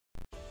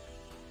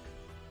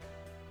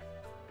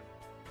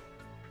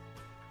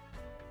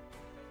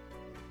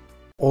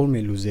All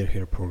may lose their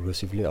hair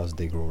progressively as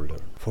they grow older.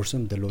 For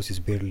some, the loss is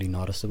barely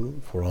noticeable,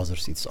 for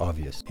others it's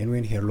obvious. And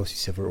when hair loss is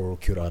severe or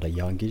occur at a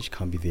young age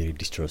can be very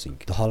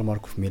distressing. The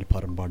hallmark of male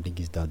pattern balding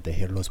is that the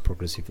hair loss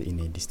progressively in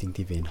a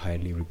distinctive and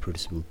highly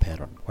reproducible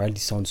pattern. While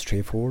this sounds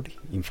straightforward,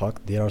 in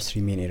fact, there are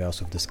three main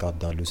areas of the scalp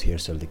that lose hair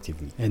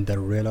selectively, and the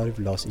relative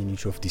loss in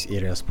each of these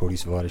areas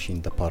produce variation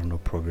in the pattern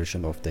of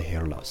progression of the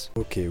hair loss.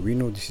 Okay, we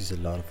know this is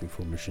a lot of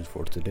information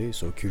for today,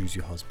 so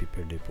Curiosity has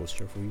prepared a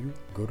poster for you.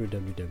 Go to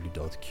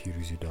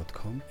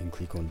www.curiosity.com and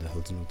click on the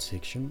health notes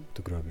section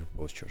to grab your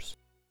posters.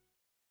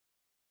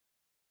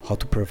 How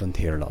to prevent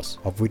hair loss.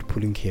 Avoid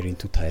pulling hair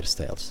into tight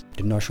styles.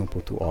 Do not shampoo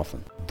too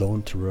often.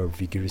 Don't rub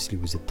vigorously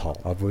with a towel.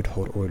 Avoid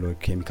hot oil or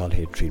chemical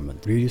hair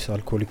treatment. Reduce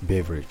alcoholic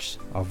beverages.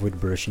 Avoid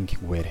brushing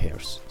wet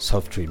hairs.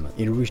 Self-treatment.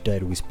 Enrich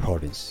diet with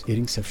proteins.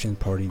 Eating sufficient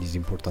protein is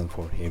important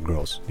for hair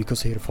growth.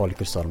 Because hair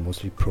follicles are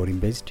mostly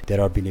protein-based,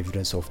 there have been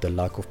evidence of the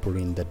lack of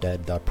protein in the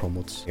diet that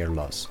promotes hair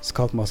loss.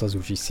 Scalp massage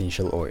with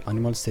essential oil.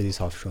 Animal studies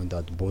have shown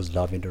that both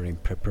lavender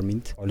and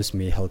peppermint oils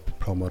may help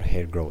promote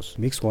hair growth.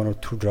 Mix 1 or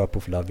 2 drops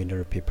of lavender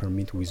and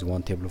peppermint with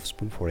 1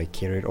 tablespoon for a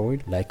carrier oil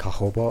like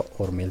jojoba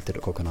or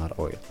melted coconut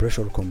oil. Brush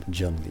or comb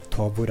gently.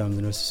 To avoid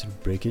unnecessary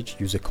breakage,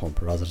 use a comb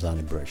rather than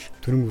a brush.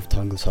 To remove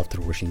tangles after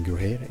washing your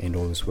hair, and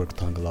always work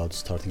tangle out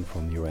starting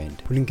from your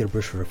end. Pulling your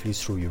brush roughly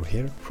through your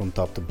hair from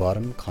top to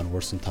bottom can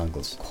worsen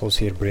tangles, cause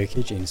hair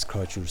breakage, and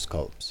scratch your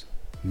scalps.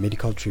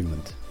 Medical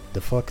treatment.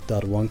 The fact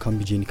that one can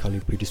be genetically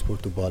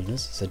predisposed to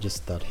baldness suggests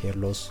that hair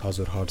loss has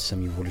or had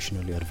some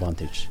evolutionary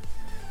advantage.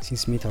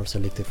 Since males are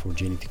selected for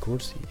genetic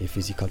codes, a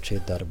physical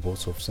trait that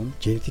boasts of some,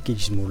 genetic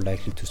age is more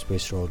likely to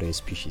spread throughout a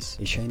species.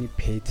 A shiny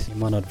pate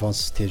in an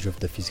advanced stage of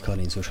the physical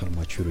and social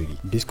maturity.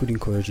 This could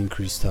encourage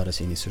increased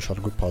status in a social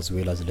group as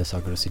well as less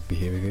aggressive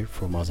behavior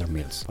from other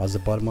males. As the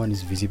bald man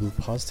is visible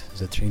past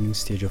the training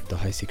stage of the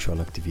high sexual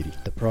activity,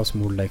 the perhaps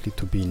more likely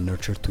to be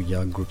nurtured to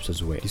young groups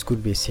as well. This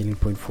could be a selling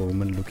point for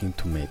women looking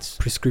to mates.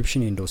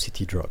 Prescription and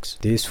OCT drugs.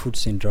 The US Food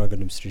and Drug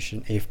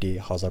Administration (FDA)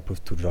 has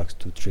approved 2 drugs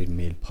to treat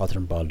male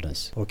pattern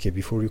baldness. Okay,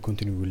 before we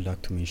continue, we would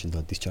like to mention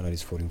that this channel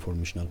is for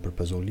informational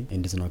purpose only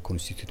and does not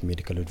constitute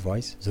medical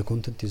advice. The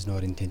content is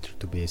not intended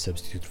to be a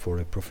substitute for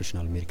a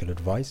professional medical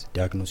advice,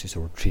 diagnosis,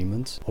 or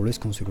treatment. Always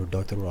consult your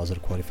doctor or other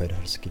qualified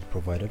health skill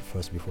provider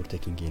first before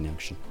taking any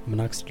action.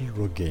 Minoxidil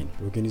Rogaine.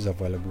 Rogaine is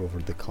available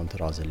over the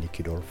counter as a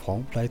liquid or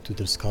foam. Apply to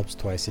the scalps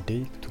twice a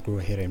day to grow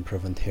hair and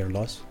prevent hair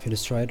loss.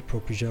 Finasteride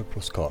Propygia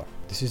Proscar.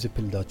 This is a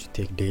pill that you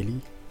take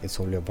daily. It's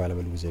only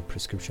available with a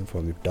prescription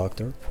from your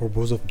doctor. For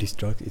both of these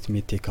drugs, it may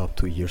take up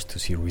to years to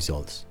see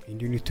results,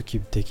 and you need to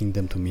keep taking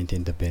them to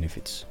maintain the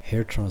benefits.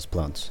 Hair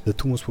transplants. The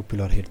 2 most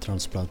popular hair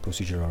transplant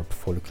procedures are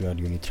follicular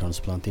unit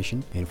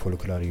transplantation and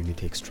follicular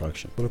unit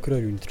extraction. Follicular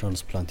unit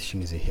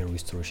transplantation is a hair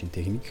restoration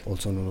technique,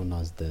 also known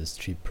as the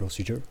strip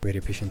procedure, where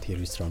a patient hair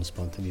is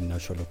transplanted in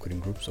naturally occurring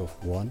groups of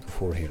 1 to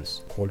 4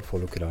 hairs, called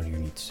follicular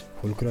units.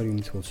 Follicular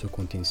units also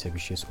contain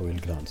sebaceous oil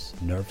glands,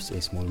 nerves,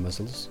 and small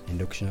muscles, and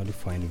occasionally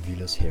fine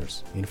villous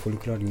hairs. In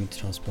follicular unit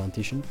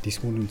transplantation, these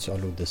small units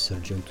allow the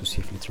surgeon to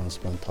safely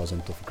transplant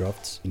thousands of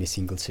grafts in a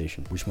single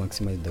session, which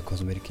maximizes the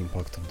cosmetic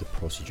impact of the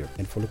procedure.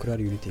 And follicular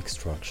unit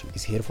extraction.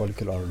 These hair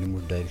follicles are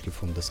removed directly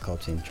from the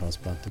scalps and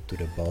transplanted to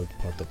the bald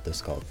part of the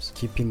scalps.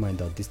 Keep in mind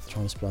that this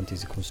transplant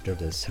is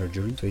considered as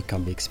surgery, so it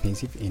can be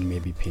expensive and may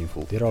be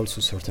painful. There are also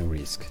certain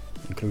risks,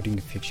 including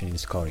infection and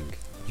scarring.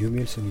 You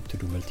may also need to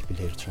do multiple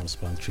hair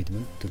transplant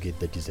treatment to get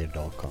the desired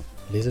outcome.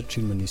 Laser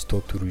treatment is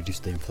thought to reduce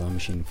the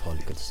inflammation in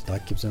follicles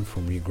that keeps them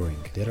from regrowing.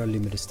 There are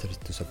limited studies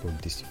to support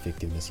this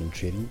effectiveness in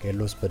treating hair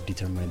loss, but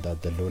determine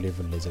that the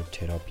low-level laser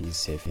therapy is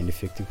safe and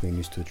effective when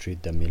used to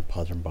treat the male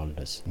pattern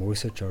baldness. More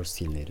research are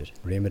still needed.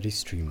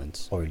 Remedies,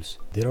 treatments, oils.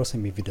 There are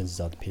some evidence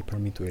that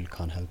peppermint oil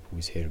can help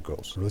with hair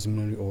growth.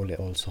 Rosemary oil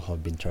also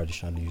have been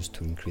traditionally used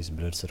to increase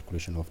blood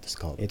circulation of the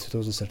scalp. A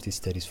 2013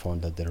 studies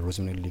found that the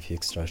rosemary leaf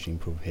extraction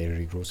improved hair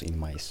regrowth in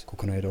mice.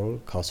 Coconut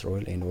oil, castor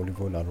oil, and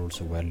olive oil are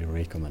also widely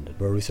recommended,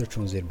 but research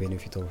on their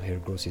benefit of hair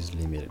growth is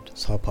limited.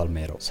 Sao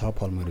palmero. Sao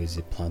palmero is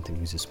a plant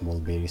with small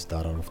berries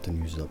that are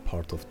often used as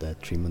part of the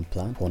treatment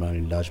plan for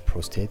enlarged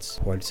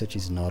prostates. While research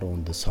is not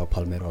on the sao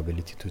palmero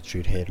ability to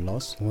treat hair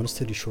loss, one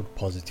study showed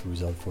positive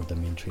result for the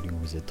men treating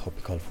with a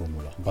topical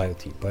formula.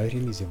 Biotin.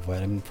 Biotin is a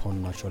vitamin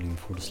found naturally in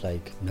foods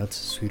like nuts,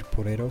 sweet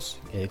potatoes,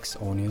 eggs,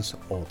 onions,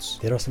 oats.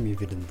 There are some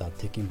evidence that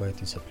taking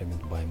biotin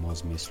supplement by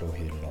mouth may slow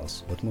hair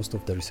loss, but most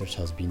of the research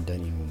has been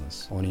done in women.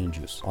 Onion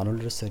juice.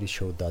 Another study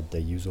showed that the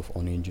use of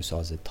onion juice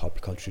as a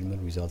topical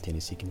treatment resulted in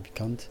a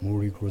significant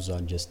more regrowth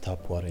than just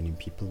tap water in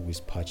people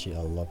with patchy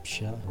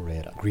alopecia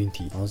areata. Green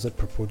tea. Another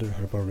purported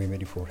herbal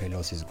remedy for hair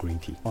loss is green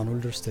tea.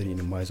 Another study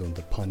in mice on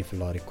the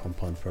paniphylatic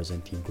compound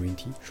present in green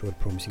tea showed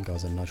promising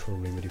as a natural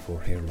remedy for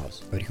hair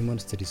loss, but human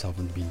studies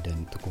haven't been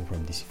done to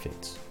confirm these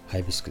effects.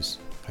 Hibiscus.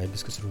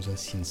 Hibiscus rosa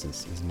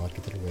sinensis is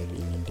marketed well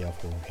in India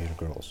for hair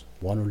growth.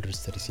 One older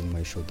study in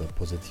my showed a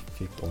positive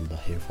effect on the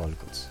hair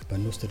follicles, but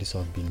no studies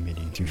have been made.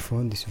 If you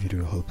found this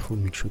video helpful,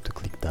 make sure to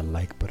click that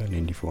like button,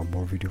 and if you want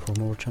more video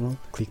from our channel,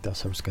 click that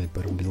subscribe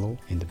button below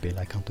and the bell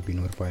icon to be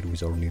notified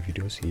with our new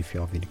videos. If you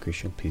have any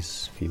question,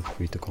 please feel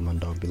free to comment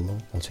down below.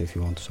 Also, if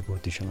you want to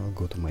support the channel,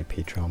 go to my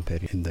Patreon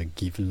page and the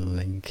give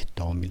link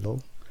down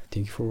below.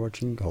 Thank you for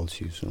watching. I'll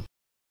see you soon.